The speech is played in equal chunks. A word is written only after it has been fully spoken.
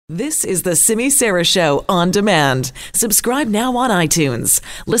This is the Simi Sara Show on demand. Subscribe now on iTunes.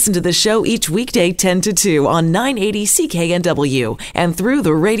 Listen to the show each weekday 10 to 2 on 980 CKNW and through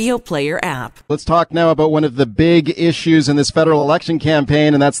the Radio Player app. Let's talk now about one of the big issues in this federal election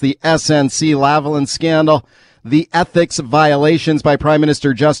campaign, and that's the SNC-Lavalin scandal. The ethics violations by Prime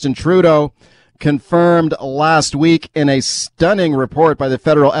Minister Justin Trudeau confirmed last week in a stunning report by the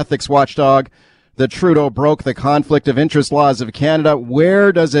federal ethics watchdog that Trudeau broke the conflict of interest laws of Canada.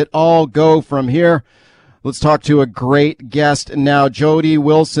 Where does it all go from here? Let's talk to a great guest now, Jody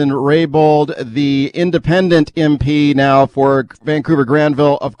Wilson-Raybould, the independent MP now for Vancouver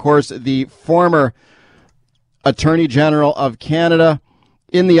Granville, of course, the former Attorney General of Canada.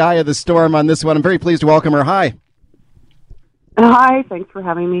 In the eye of the storm on this one. I'm very pleased to welcome her. Hi. Hi, thanks for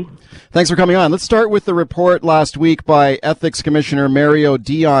having me. Thanks for coming on. Let's start with the report last week by Ethics Commissioner Mario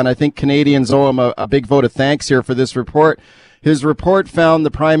Dion. I think Canadians owe him a big vote of thanks here for this report. His report found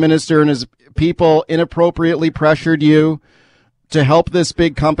the Prime Minister and his people inappropriately pressured you to help this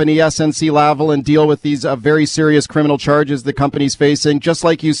big company, SNC-Lavalin, deal with these very serious criminal charges the company's facing. Just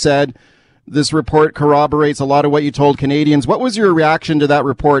like you said, this report corroborates a lot of what you told Canadians. What was your reaction to that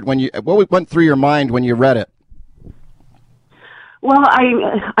report what went through your mind when you read it? Well,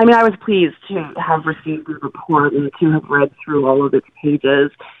 I was pleased to have received the report and to have read through all of its pages,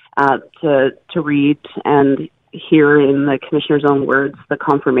 to read and hear in the Commissioner's own words the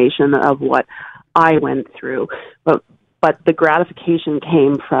confirmation of what I went through. But the gratification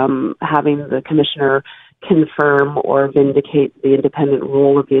came from having the Commissioner confirm or vindicate the independent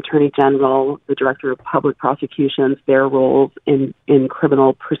role of the Attorney General, the Director of Public Prosecutions, their roles in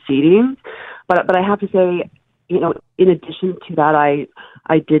criminal proceedings. But I have to say, in addition to that,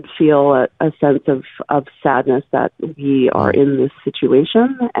 I did feel a sense of sadness that we are in this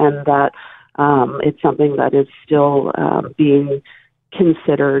situation and that it's something that is still being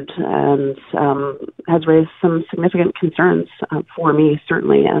considered and has raised some significant concerns for me,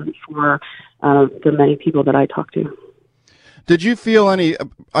 certainly, and for the many people that I talk to. Did you feel any,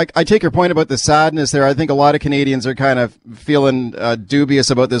 I take your point about the sadness there. I think a lot of Canadians are kind of feeling dubious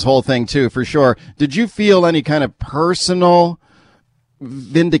about this whole thing too, for sure. Did you feel any kind of personal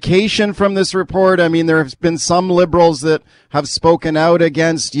vindication from this report? I mean, there have been some Liberals that have spoken out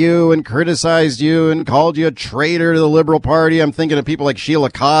against you and criticized you and called you a traitor to the Liberal Party. I'm thinking of people like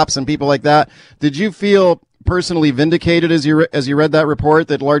Sheila Copps and people like that. Did you feel personally vindicated as you read that report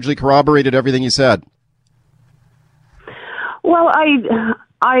that largely corroborated everything you said? Well,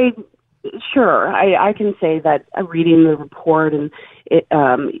 I can say that reading the report and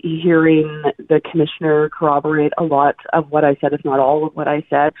hearing the Commissioner corroborate a lot of what I said, if not all of what I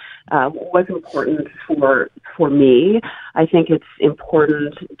said, was important for me. I think it's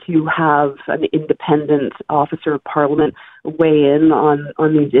important to have an independent officer of Parliament weigh in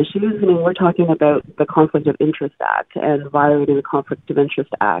on these issues. I mean, we're talking about the Conflict of Interest Act and violating the Conflict of Interest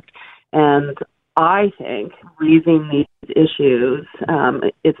Act, and I think raising these issues,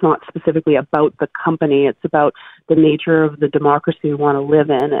 it's not specifically about the company, it's about the nature of the democracy we want to live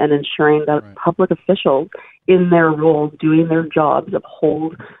in and ensuring that public officials in their roles, doing their jobs,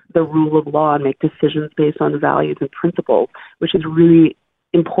 uphold the rule of law and make decisions based on values and principles, which is really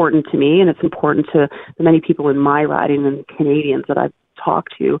important to me, and it's important to the many people in my riding and Canadians that I've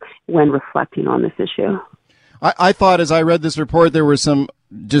talked to when reflecting on this issue. I thought as I read this report, there were some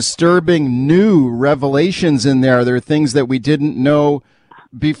disturbing new revelations in there. There are things that we didn't know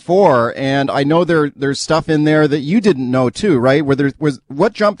before, and I know there's stuff in there that you didn't know too, right?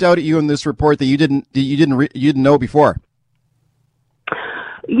 What jumped out at you in this report that you didn't know before?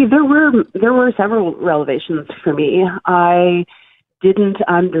 Yeah, there were several revelations for me. I didn't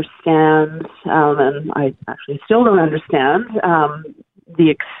understand, and I actually still don't understand, the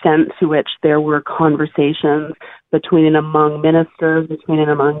extent to which there were conversations between and among ministers, between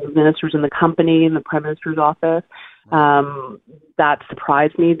and among ministers in the company and the Prime Minister's office. That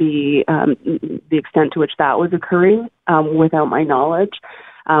surprised me, the extent to which that was occurring without my knowledge.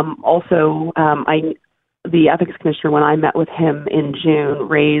 The Ethics Commissioner, when I met with him in June,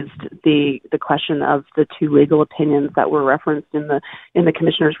 raised the question of the two legal opinions that were referenced in the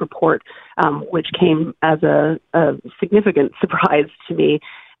Commissioner's report, which came as a significant surprise to me.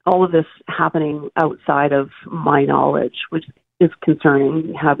 All of this happening outside of my knowledge, which is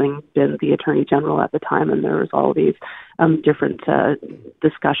concerning, having been the Attorney General at the time, and there was all these different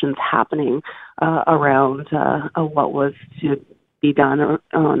discussions happening around what was to be done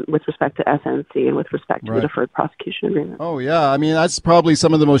with respect to SNC and with respect to the deferred prosecution agreement. Oh, yeah. I mean, that's probably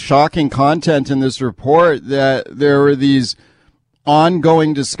some of the most shocking content in this report, that there were these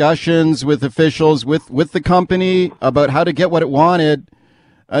ongoing discussions with officials with the company about how to get what it wanted.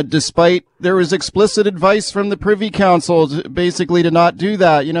 despite there was explicit advice from the Privy Council basically to not do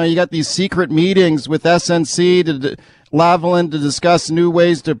that. You know, you got these secret meetings with SNC Lavalin to discuss new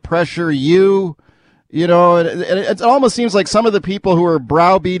ways to pressure you. You know, it almost seems like some of the people who are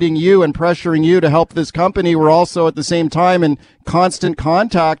browbeating you and pressuring you to help this company were also at the same time in constant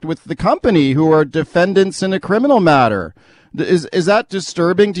contact with the company who are defendants in a criminal matter. Is that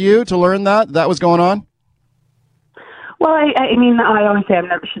disturbing to you to learn that was going on? Well, I mean, I always say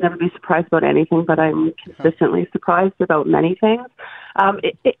I should never be surprised about anything, but I'm consistently surprised about many things.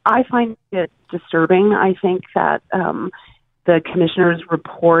 I find it disturbing. I think that the commissioner's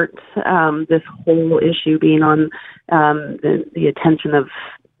report, this whole issue being on the attention of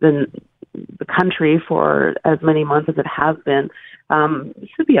the country for as many months as it has been,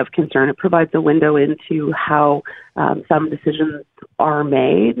 should be of concern. It provides a window into how some decisions are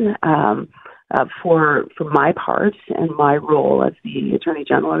made. For my part and my role as the Attorney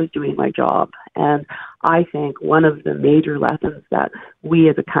General, I was doing my job. And I think one of the major lessons that we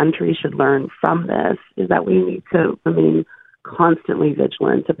as a country should learn from this is that we need to remain constantly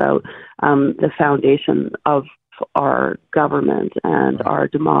vigilant about the foundation of our government and our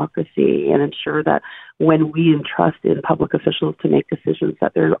democracy, and ensure that when we entrust in public officials to make decisions,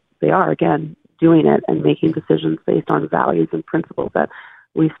 that they are, again, doing it and making decisions based on values and principles that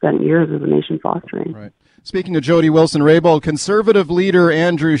we spent years as a nation fostering. Right. Speaking of Jody Wilson-Raybould, Conservative leader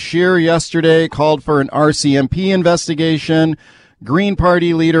Andrew Scheer yesterday called for an RCMP investigation. Green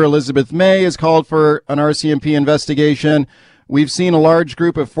Party leader Elizabeth May has called for an RCMP investigation. We've seen a large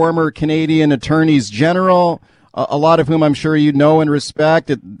group of former Canadian attorneys general, a lot of whom I'm sure you know and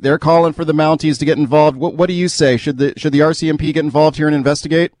respect. They're calling for the Mounties to get involved. What do you say? Should the RCMP get involved here and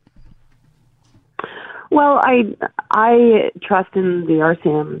investigate? Well, I trust in the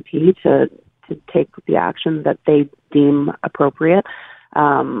RCMP to take the action that they deem appropriate.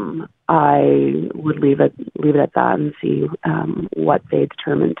 I would leave it at that and see what they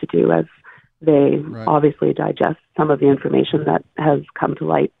determine to do as they obviously digest some of the information that has come to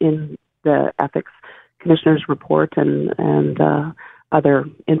light in the Ethics Commissioner's report and other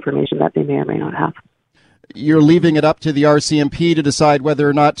information that they may or may not have. You're leaving it up to the RCMP to decide whether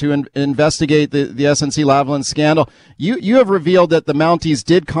or not to investigate the SNC Lavalin scandal. You have revealed that the Mounties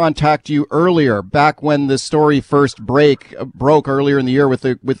did contact you earlier, back when the story first broke earlier in the year with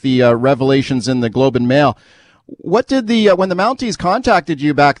the revelations in the Globe and Mail. What did when the Mounties contacted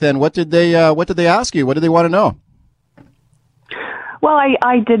you back then? What did they ask you? What did they want to know? Well,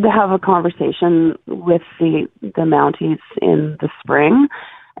 I did have a conversation with the Mounties in the spring.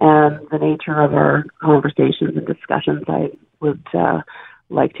 And the nature of our conversations and discussions, I would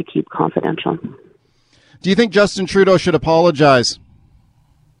like to keep confidential. Do you think Justin Trudeau should apologize?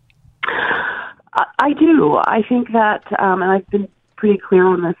 I do. I think that, and I've been pretty clear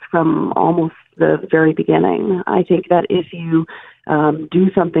on this from almost the very beginning, I think that if you do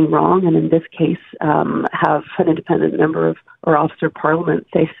something wrong, and in this case have an independent member or officer of parliament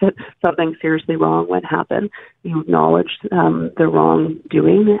say that something seriously wrong went happen, you acknowledge the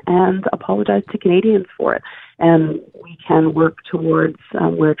wrongdoing and apologize to Canadians for it. And we can work towards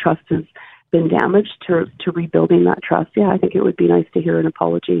where trust has been damaged to rebuilding that trust. Yeah, I think it would be nice to hear an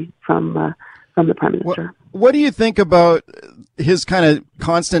apology from the Prime Minister. What do you think about his kind of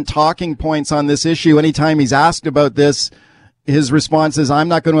constant talking points on this issue? Anytime he's asked about this, his response is, I'm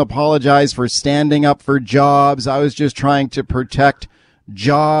not going to apologize for standing up for jobs. I was just trying to protect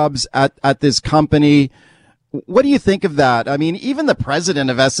jobs at this company. What do you think of that? I mean, even the president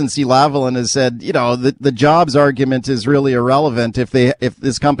of SNC Lavalin has said, you know, the jobs argument is really irrelevant if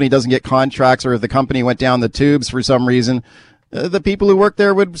this company doesn't get contracts, or if the company went down the tubes for some reason. The people who work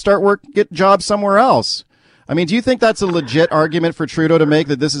there would get jobs somewhere else. I mean, do you think that's a legit argument for Trudeau to make,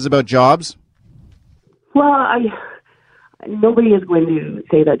 that this is about jobs? Well, nobody is going to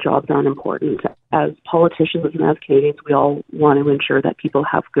say that jobs aren't important. As politicians and as Canadians, we all want to ensure that people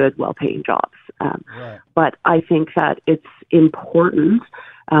have good, well-paying jobs. But I think that it's important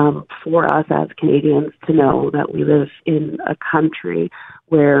for us as Canadians to know that we live in a country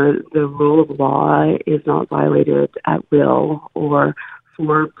where the rule of law is not violated at will or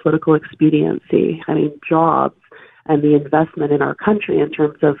for political expediency. I mean, jobs and the investment in our country in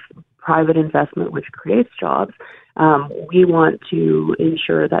terms of private investment, which creates jobs, we want to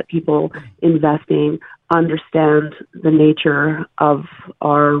ensure that people investing understand the nature of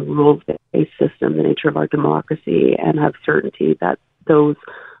our rules-based system, the nature of our democracy, and have certainty that those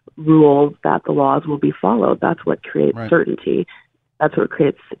rules, that the laws will be followed. That's what creates certainty. That's what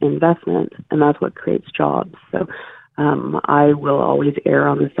creates investment, and that's what creates jobs. So I will always err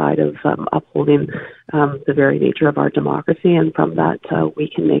on the side of upholding the very nature of our democracy, and from that we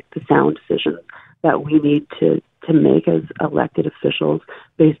can make the sound decisions that we need to make as elected officials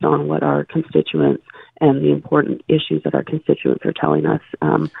based on what our constituents and the important issues that our constituents are telling us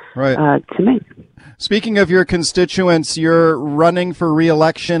to make. Speaking of your constituents, you're running for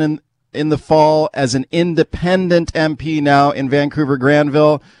re-election in the fall as an independent MP now in Vancouver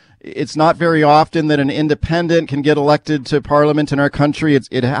Granville. It's not very often that an independent can get elected to Parliament in our country.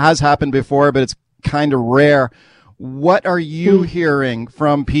 It has happened before, but it's kind of rare. What are you hearing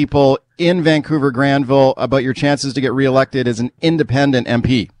from people in Vancouver Granville about your chances to get reelected as an independent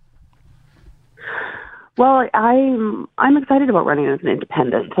MP? Well, I'm excited about running as an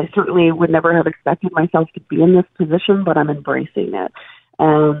independent. I certainly would never have expected myself to be in this position, but I'm embracing it.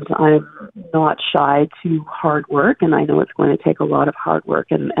 And I'm not shy to hard work, and I know it's going to take a lot of hard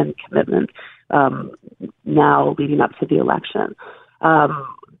work and commitment now leading up to the election.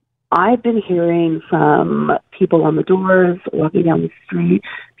 I've been hearing from people on the doors, walking down the street,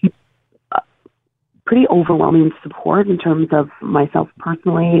 pretty overwhelming support in terms of myself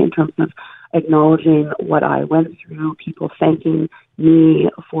personally, in terms of acknowledging what I went through, people thanking me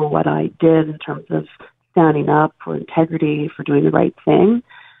for what I did in terms of standing up for integrity, for doing the right thing.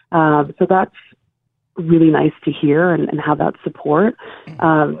 So that's really nice to hear and have that support.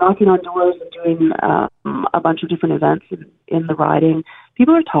 Knocking on doors and doing a bunch of different events in the riding.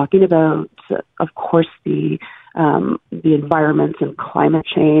 People are talking about, of course, the environment and climate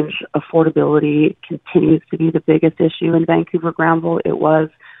change. Affordability continues to be the biggest issue in Vancouver Granville. It was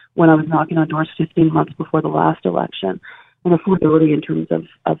when I was knocking on doors 15 months before the last election. And affordability in terms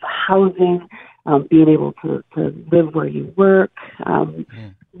of housing, being able to live where you work.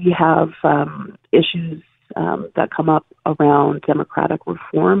 We have issues that come up around democratic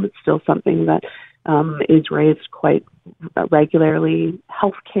reform. It's still something that is raised quite regularly.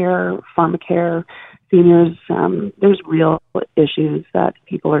 Healthcare, pharmacare, seniors, there's real issues that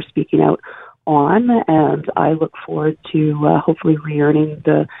people are speaking out on, and I look forward to hopefully re-earning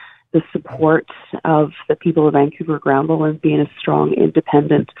the support of the people of Vancouver Granville and being a strong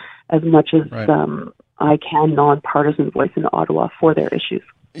independent as much as I can nonpartisan voice in Ottawa for their issues.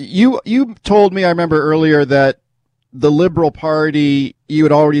 You told me, I remember earlier, that the Liberal Party, you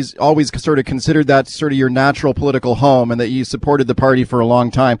had always sort of considered that sort of your natural political home and that you supported the party for a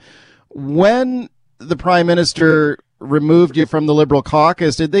long time. When the Prime Minister removed you from the Liberal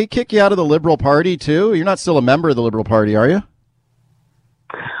caucus, did they kick you out of the Liberal Party too? You're not still a member of the Liberal Party, are you?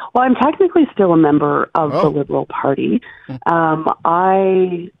 Well, I'm technically still a member of the Liberal Party. And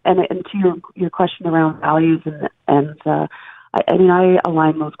to your question around values I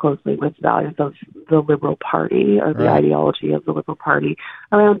align most closely with values of the Liberal Party or the ideology of the Liberal Party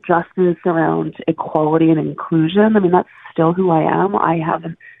around justice, around equality and inclusion. I mean, that's still who I am. I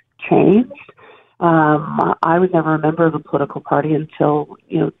haven't changed. I was never a member of a political party until,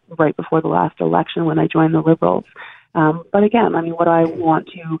 right before the last election when I joined the Liberals. But again, I mean, what I want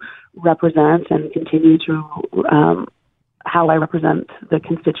to represent and continue to how I represent the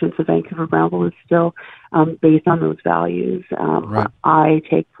constituents of Vancouver Granville is still based on those values. I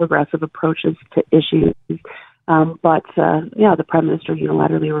take progressive approaches to issues. But the Prime Minister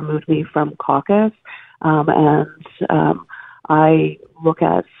unilaterally removed me from caucus. And I look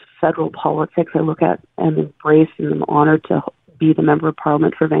at federal politics. I look at and embrace and am honored to be the Member of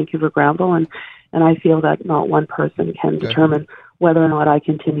Parliament for Vancouver Granville. And I feel that not one person can determine whether or not I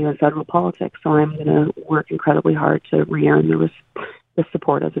continue in federal politics. So I'm going to work incredibly hard to re-earn the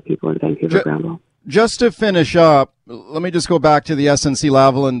support of the people in Vancouver Granville. Just to finish up, let me just go back to the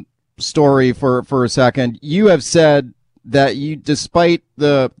SNC-Lavalin story for a second. You have said that you, despite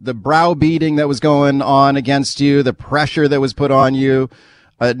the browbeating that was going on against you, the pressure that was put on you,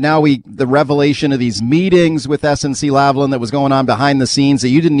 the revelation of these meetings with SNC-Lavalin that was going on behind the scenes that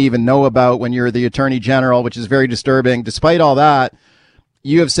you didn't even know about when you're the Attorney General, which is very disturbing. Despite all that,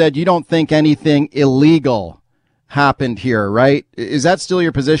 you have said you don't think anything illegal happened here, right? Is that still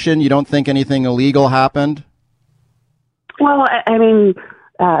your position? You don't think anything illegal happened? Well, I mean,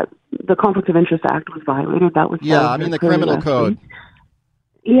 the Conflict of Interest Act was violated. That was the criminal code.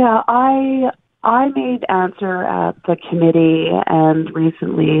 Yeah, I made answer at the committee and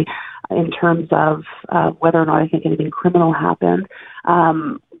recently in terms of whether or not I think anything criminal happened.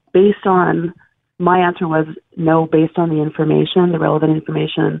 Based on my answer was no, based on the information, the relevant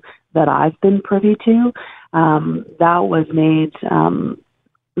information that I've been privy to. That was made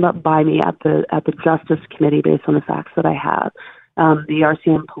by me at the Justice Committee based on the facts that I have. the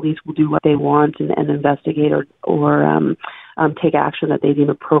RCM police will do what they want and investigate or take action that they deem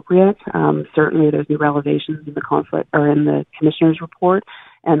appropriate. Certainly, there's new revelations in the conflict or in the commissioner's report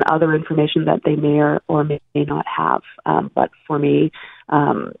and other information that they may or may not have. But for me,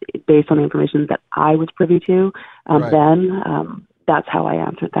 based on the information that I was privy to, then that's how I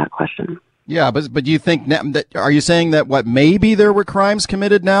answered that question. Yeah, but do you think are you saying that maybe there were crimes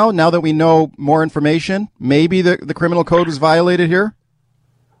committed now that we know more information? Maybe the criminal code was violated here?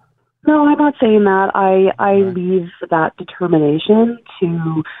 No, I'm not saying that. I leave that determination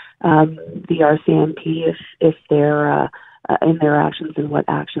to the RCMP if they're in their actions and what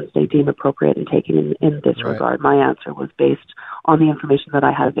actions they deem appropriate in taking in this regard. My answer was based on the information that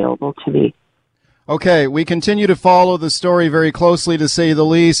I had available to me. Okay, we continue to follow the story very closely, to say the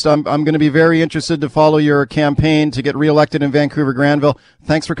least. I'm going to be very interested to follow your campaign to get reelected in Vancouver Granville.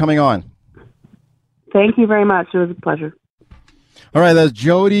 Thanks for coming on. Thank you very much. It was a pleasure. All right, that's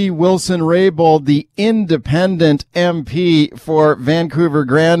Jody Wilson-Raybould, the independent MP for Vancouver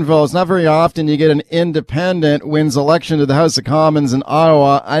Granville. It's not very often you get an independent wins election to the House of Commons in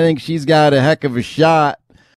Ottawa. I think she's got a heck of a shot